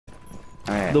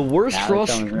Alright. The worst Now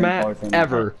frost someone's map reinforcing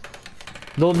ever.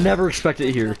 They'll never expect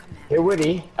it here. Hey,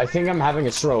 Woody, I think I'm having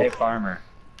a stroke. Hey, farmer.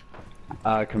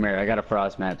 Come here. I got a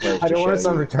frost mat place. I don't want to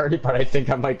sound you. retarded, but I think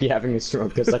I might be having a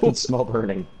stroke because I can smell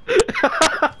burning.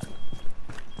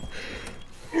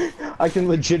 I can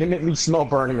legitimately smell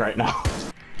burning right now.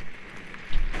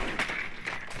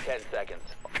 10 seconds.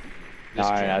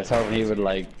 Alright, I was hoping he would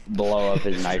like blow up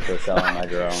his nitro cell on my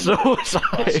drone. So was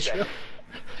I.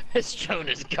 His drone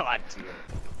is gone.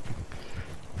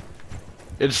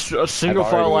 It's a single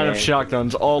I've file already line of answered.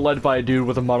 shotguns, all led by a dude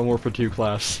with a Modern Warfare 2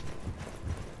 class.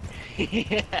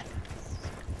 Yes.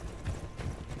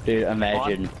 Dude,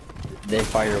 imagine they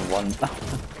fire one.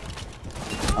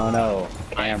 Oh no,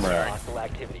 camera. Hostile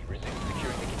activity. Resume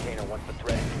securing the container once the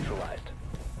threat is neutralized.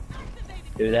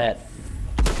 Do that.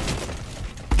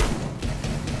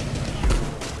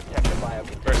 Protect the bio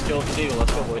container. First kill of the deal,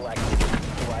 let's go, boys. Hostile activity.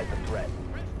 Neutralize the threat.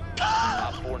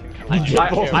 Op 4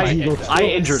 neutralized. I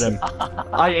injured him.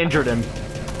 I injured him.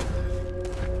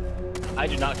 I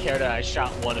do not care that I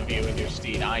shot one of you in your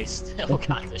steed. I still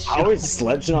got the shot. How is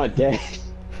Sledge not dead?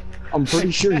 I'm pretty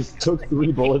sure he took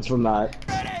 3 bullets from that.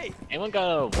 Anyone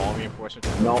got a wall reinforcement?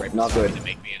 No, Right not beside good. me to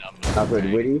make me an Not good,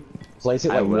 Witty. Place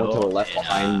it I like more to will. the left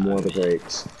behind more of the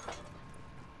brakes.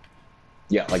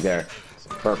 Yeah, like there.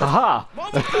 Perfect. Aha!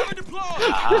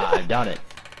 Ah, I've done it.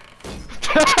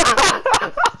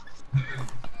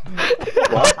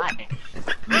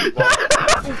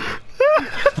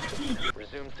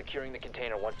 Resume securing the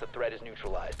container once the threat is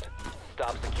neutralized.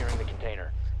 Stop securing the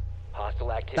container.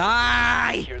 Hostile activity.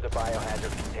 Die! Secure the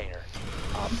biohazard container.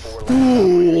 Op 4 last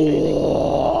operator standing.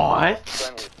 What?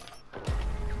 Friendly.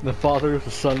 The Father,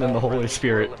 the Son, and the Holy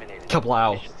Spirit. Eliminated.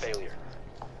 Kablow. Mission failure.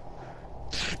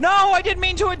 No, I didn't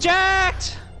mean to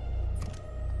eject!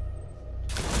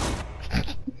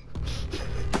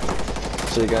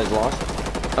 So you guys lost?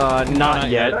 Not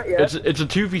yet. Not yet. It's a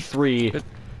 2v3,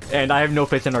 and I have no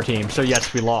faith in our team, so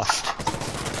yes, we lost.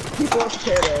 People are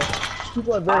potato.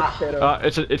 People are very potato.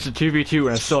 It's a 2v2,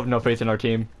 and I still have no faith in our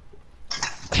team.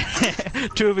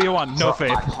 2v1, no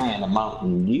faith. I can a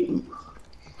Mountain Dew.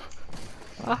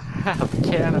 I have a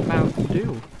can of Mountain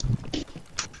Dew.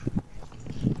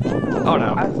 Oh I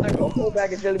no. stuck a whole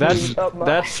bag of jelly beans up my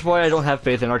That's why I don't have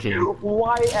faith in our team.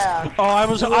 white ass. Oh, I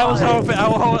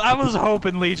was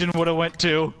hoping Legion would have went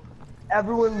too.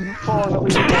 Everyone falling at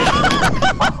least.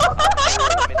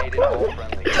 Eliminated all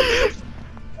friendly.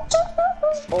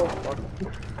 Oh fuck.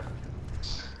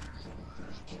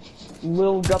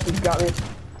 Lil Guppy's got me.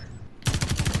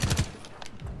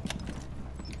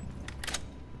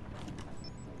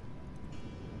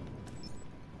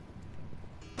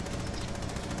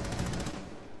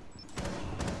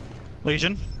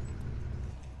 Legion.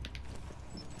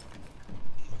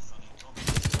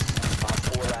 Op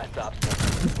 4 last op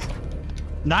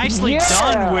standing. Nicely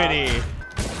Yeah! done, Witty.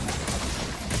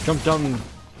 Jump down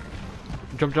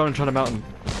and try to mountain.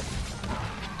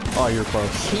 Oh, you're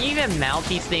close. Can you even mount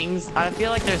these things? I feel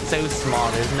like they're so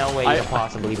small, there's no way you could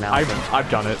possibly mount them. I've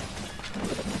done it.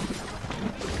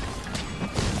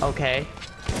 Okay.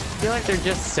 I feel like they're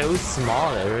just so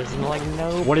small, there's like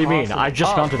no What do you mean? possible- I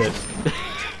just Oh, mounted it.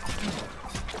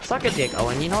 Suck a dick,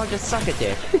 Owen, you know what? Just suck a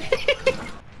dick.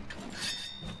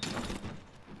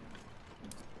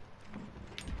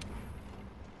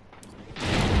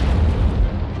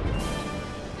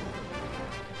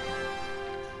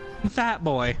 Fat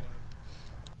boy.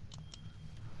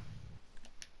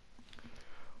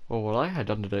 Well, what I had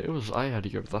done today, I had to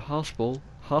go to the hospital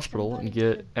and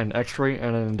get an x-ray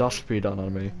and an endoscopy done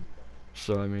on me.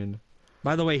 So, I mean...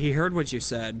 By the way, he heard what you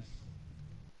said.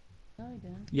 No, he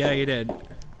didn't. Yeah, you did. No.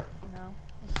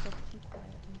 I spoke too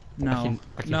quietly. No,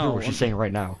 I can no, hear what she's saying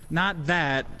right now. not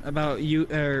that about you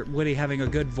Woody having a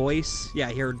good voice. Yeah,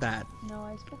 he heard that. No,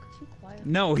 I spoke too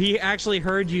quietly. No, he actually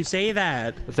heard you say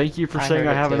that. Thank you for I saying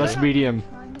heard I it have a too. nice medium.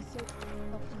 Trying to say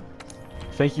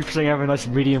Thank you for saying I have a nice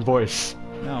medium voice.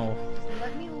 No.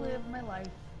 let me live my life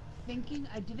thinking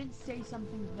I didn't say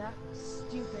something that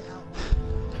stupid out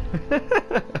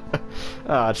loud.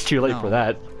 Ah, it's too late No. for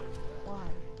that.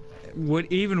 Why?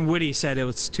 Even Woody said it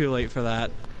was too late for that.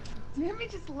 Damn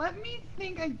it, just let me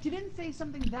think I didn't say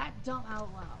something that dumb out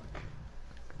loud.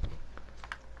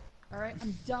 Alright,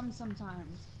 I'm dumb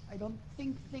sometimes. I don't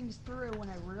think things through when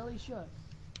I really should.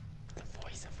 The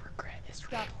voice of regret is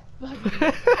Stop bugging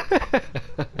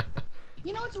me.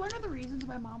 You know, it's one of the reasons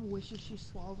my mom wishes she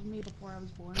swallowed me before I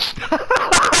was born.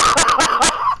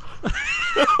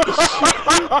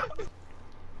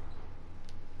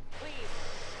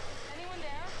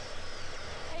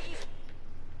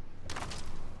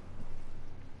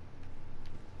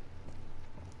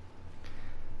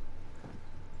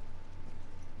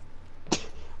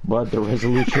 But the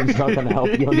resolution's not gonna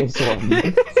help you on this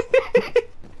one.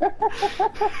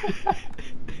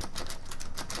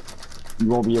 You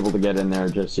won't be able to get in there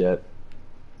just yet.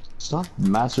 Stop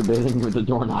masturbating with the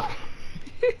doorknob.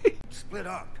 Split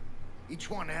up. Each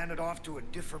one handed off to a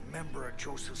different member of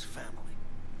Joseph's family.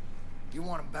 You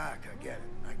want them back, I get it.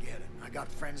 I get it. I got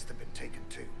friends that have been taken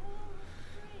too.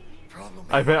 Problem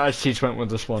I bet I teach went with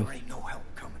this one. there ain't no help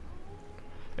coming.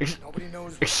 Nobody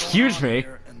knows what's Excuse going on me?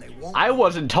 here, and they won't I know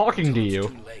wasn't talking to until you.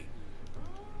 it's too late.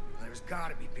 There's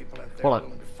gotta be people out there Hold on.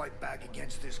 willing to fight back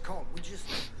against this cult. We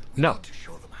No. need to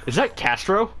show them how. Is that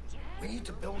Castro? We need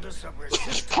to build us a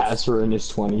resistance. Casper in his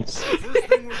 20s. The first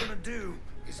thing we're gonna do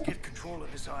is get control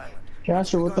of this island.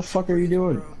 Casper, what the fuck are you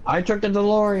doing? I took the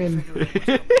DeLorean.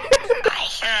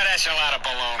 That's a lot of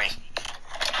baloney.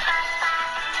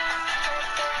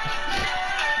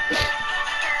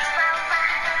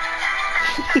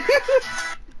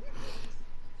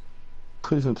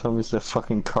 Please don't tell me it's that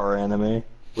fucking car anime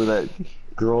where that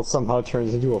girl somehow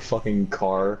turns into a fucking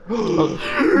car.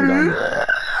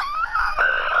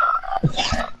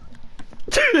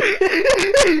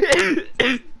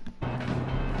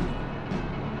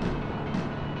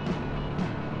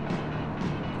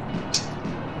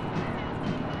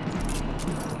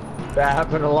 That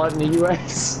happened a lot in the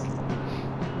US.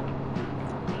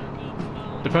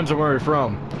 Depends on where you're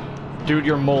from. Dude,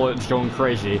 your mullet is going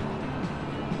crazy.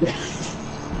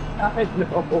 I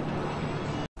know.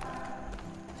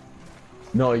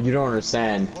 No, you don't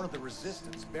understand. One of the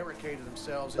resistance barricaded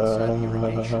themselves inside the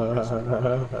irrigation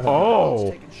reservoir.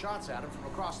 Oh! Taking shots at them from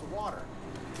across the water.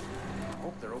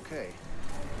 Hope they're okay.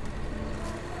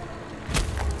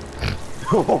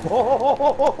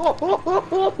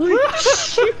 Holy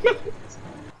shit!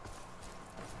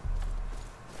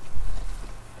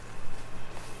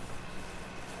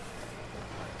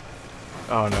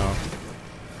 Oh no.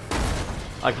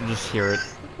 I can just hear it.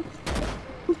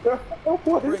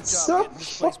 What Great is job so getting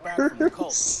this place back from the cult.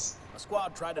 first? A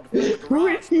squad tried to defend the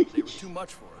garage, but they were too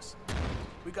much for us.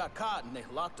 We got caught and they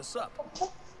locked us up.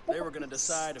 They were gonna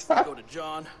decide if we go to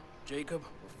John, Jacob,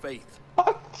 or Faith.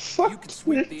 If you could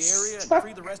sweep the area and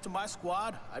free the rest of my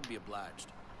squad, I'd be obliged.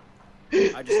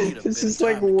 I just need a This bit is of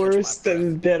like time to catch worse my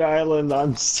than breath. Dead Island.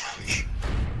 I'm stuck.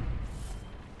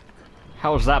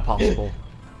 How is that possible?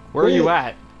 Where are you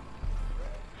at?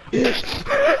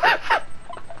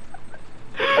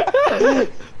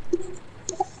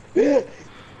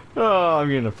 Oh, I'm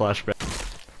getting a flashback.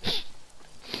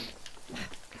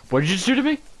 What did you just do to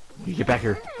me? You get back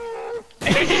here.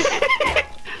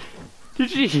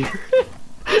 Did you hear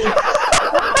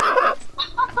it?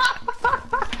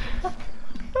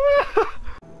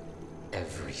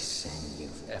 Every sin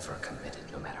you've ever committed,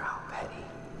 no matter how petty,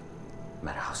 no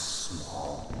matter how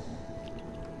small,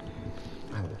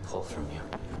 I will pull from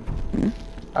you.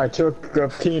 I took a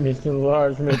penis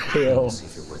enlargement pill. See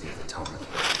if you're worthy of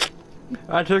atonement.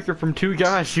 I took her from two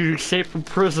guys who escaped from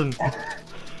prison.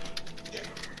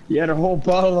 You had a whole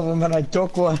bottle of them and I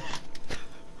took one.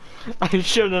 I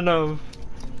shouldn't have.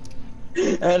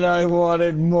 And I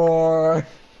wanted more.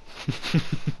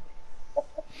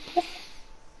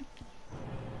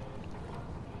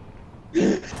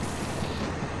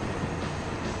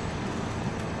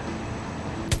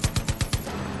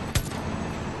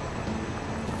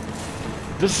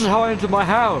 This is how I entered my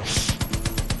house.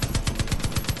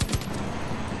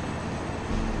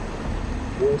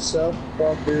 What's up,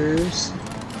 fuckers?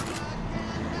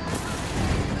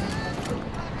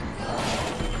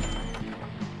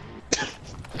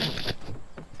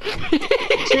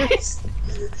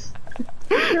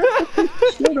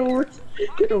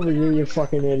 Get over here, you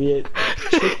fucking idiot.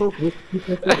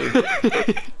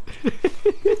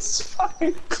 It's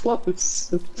fucking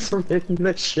close for making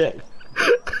this shit.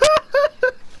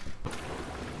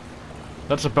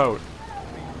 That's a boat.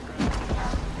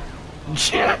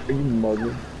 You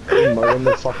mugging. You mugging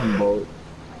the fucking boat.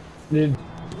 Dude.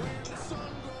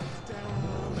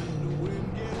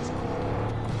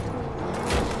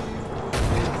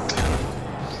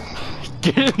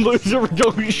 Get in, loser, we're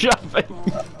going shopping.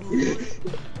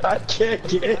 I can't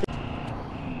get it.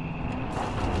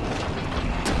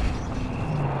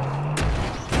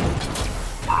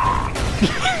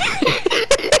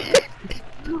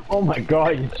 Oh my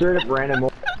god, you straight up ran him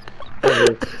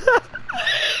over.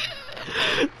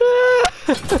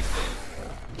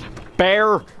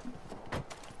 Bear.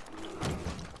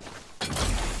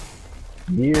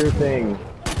 Do your thing.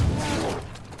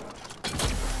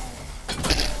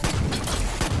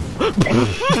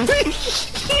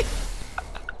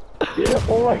 Yeah,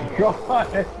 oh my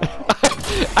god!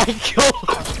 I killed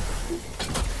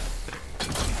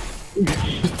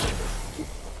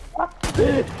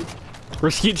him.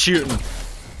 Skeet shooting.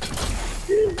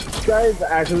 This guy is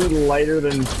actually lighter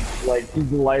than, like,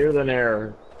 he's lighter than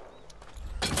air.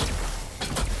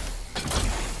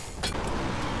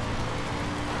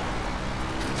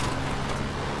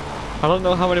 I don't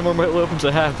know how many more melee weapons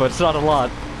I have, but it's not a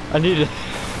lot. I need it.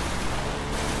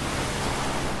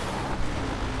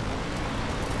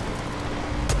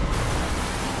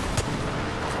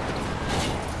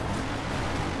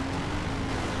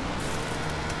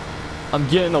 I'm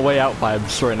getting the way out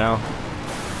vibes right now.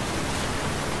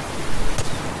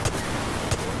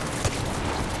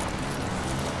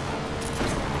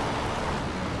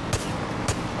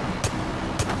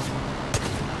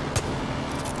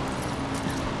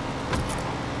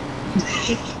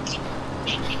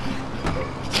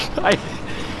 I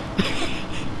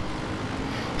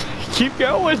keep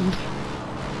going.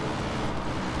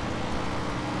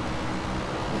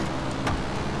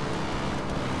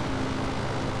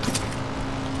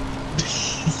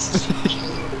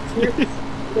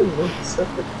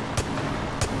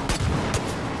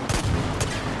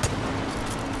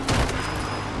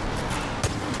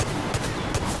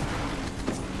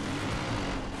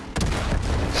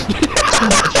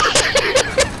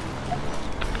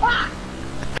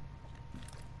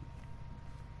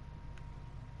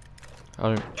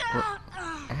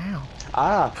 Ow.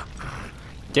 Ah.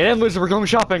 Get in, loser, we're going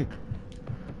shopping.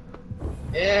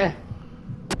 Yeah.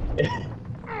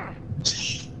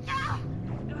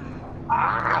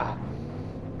 Ah.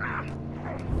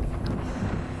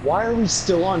 Why are we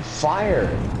still on fire?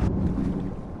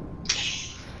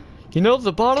 You know,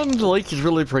 the bottom of the lake is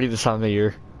really pretty this time of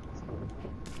year.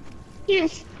 You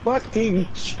fucking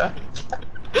shut.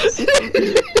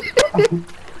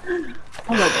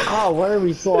 I'm like, oh, why are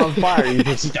we still on fire? You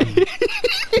just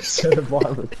to the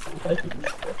bottom of the lake.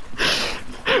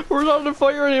 We're not on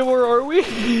fire anymore, are we?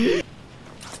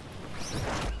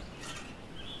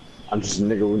 I'm just a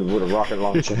nigga with a rocket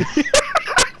launcher.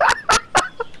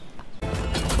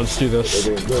 Let's do this.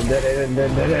 Do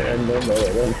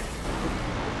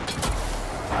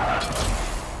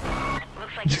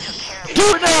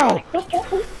it now!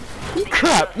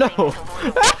 Crap, no!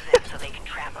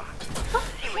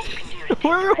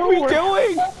 Where are we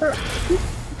going?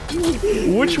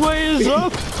 Which way is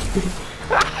up?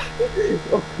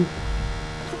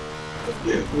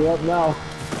 We're up now.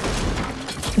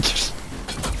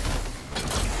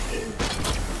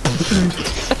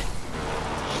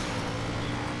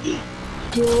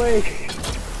 You're awake.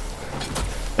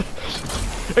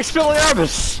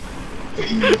 Expelliarmus!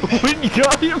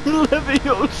 Wingardium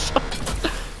Leviosa!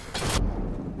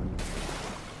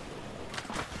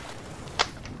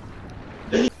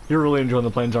 You're really enjoying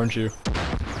the planes, aren't you?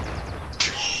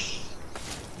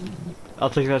 I'll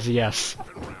take that as a yes.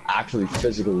 Actually,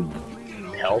 physically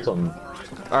held him.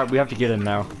 Alright, we have to get in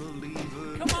now.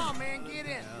 Come on, man, get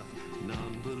in.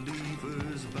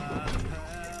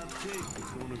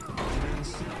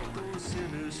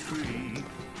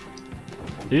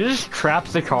 Did you just trap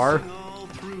the car?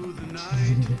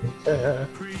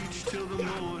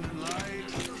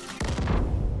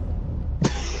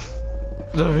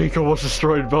 The vehicle was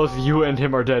destroyed. Both you and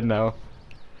him are dead now.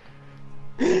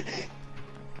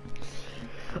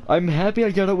 I'm happy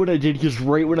I got out when I did, because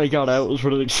right when I got out was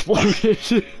when it exploded.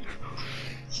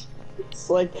 It's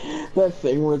like that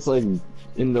thing where it's like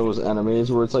in those animes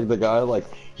where it's like the guy like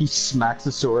he smacks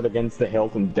the sword against the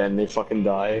hilt and then they fucking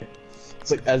die.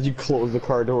 It's like as you close the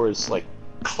car door, it's like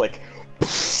click.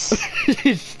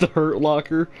 It's the Hurt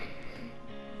Locker.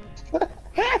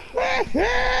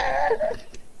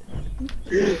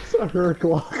 It's a Hurt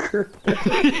Locker.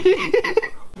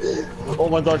 Oh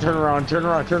my god, turn around, turn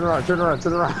around, turn around, turn around,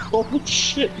 turn around. Holy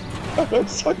shit,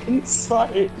 that's fucking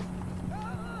sight.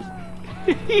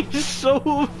 He's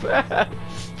so fast.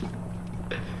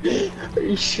 Are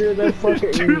you sure that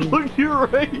fucking... Dude, look, you're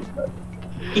right.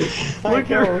 Look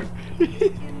here.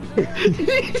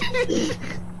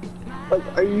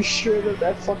 Like, are you sure that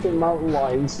that fucking mountain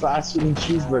lion's faster than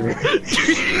Cheeseburger?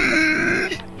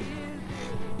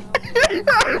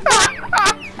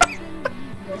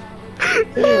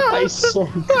 I saw